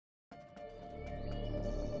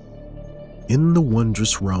In the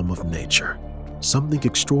wondrous realm of nature, something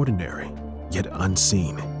extraordinary, yet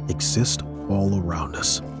unseen, exists all around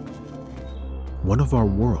us. One of our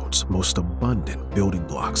world's most abundant building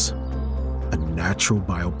blocks, a natural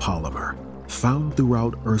biopolymer found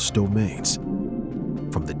throughout Earth's domains,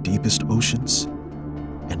 from the deepest oceans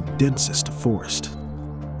and densest forest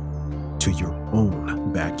to your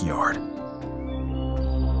own backyard.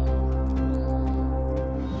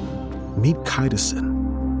 Meet Chitosan,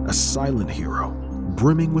 a silent hero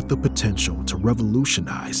brimming with the potential to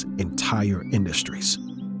revolutionize entire industries.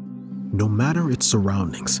 No matter its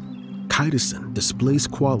surroundings, Chitosan displays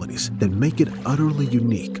qualities that make it utterly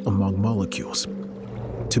unique among molecules.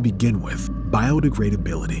 To begin with,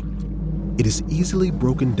 biodegradability. It is easily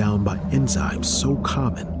broken down by enzymes so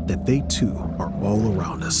common that they too are all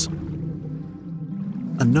around us.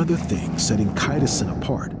 Another thing setting Chitosan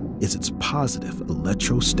apart is its positive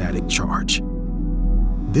electrostatic charge.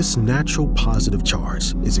 This natural positive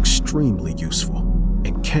charge is extremely useful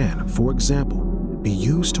and can, for example, be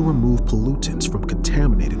used to remove pollutants from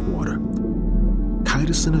contaminated water.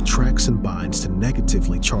 Chitosan attracts and binds to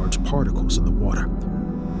negatively charged particles in the water,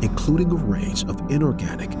 including a range of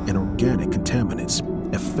inorganic and organic contaminants,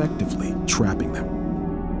 effectively trapping them.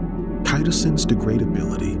 Chitosan's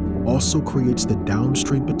degradability also creates the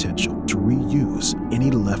downstream potential to reuse any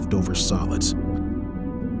leftover solids.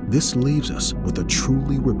 This leaves us with a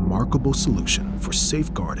truly remarkable solution for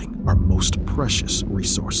safeguarding our most precious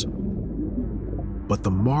resource. But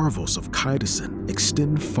the marvels of Chitosan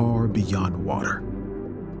extend far beyond water.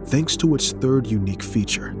 Thanks to its third unique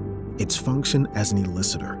feature, its function as an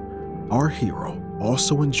elicitor, our hero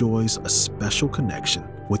also enjoys a special connection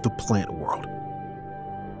with the plant world.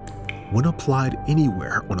 When applied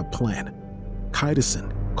anywhere on a plant,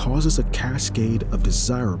 Chitosan causes a cascade of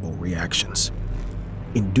desirable reactions,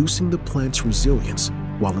 inducing the plant's resilience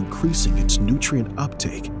while increasing its nutrient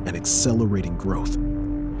uptake and accelerating growth.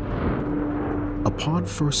 Upon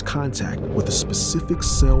first contact with a specific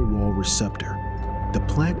cell wall receptor, the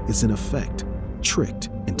plant is in effect tricked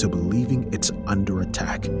into believing it's under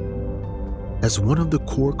attack. As one of the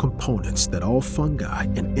core components that all fungi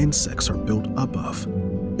and insects are built up of,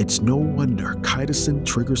 it's no wonder Chitosan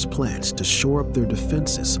triggers plants to shore up their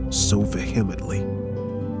defenses so vehemently.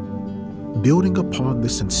 Building upon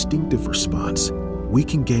this instinctive response, we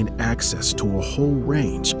can gain access to a whole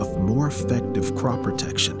range of more effective crop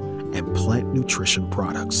protection and plant nutrition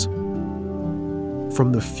products.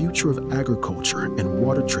 From the future of agriculture and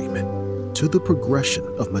water treatment to the progression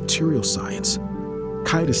of material science,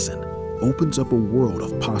 Chitosan opens up a world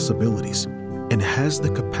of possibilities and has the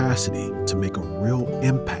capacity to make a real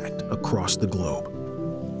impact across the globe.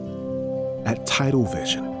 At Tidal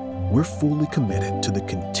Vision, we're fully committed to the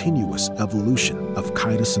continuous evolution of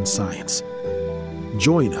Chitosan science.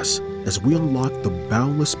 Join us as we unlock the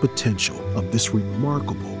boundless potential of this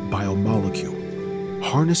remarkable biomolecule,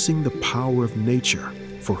 harnessing the power of nature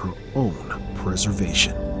for her own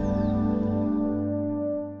preservation.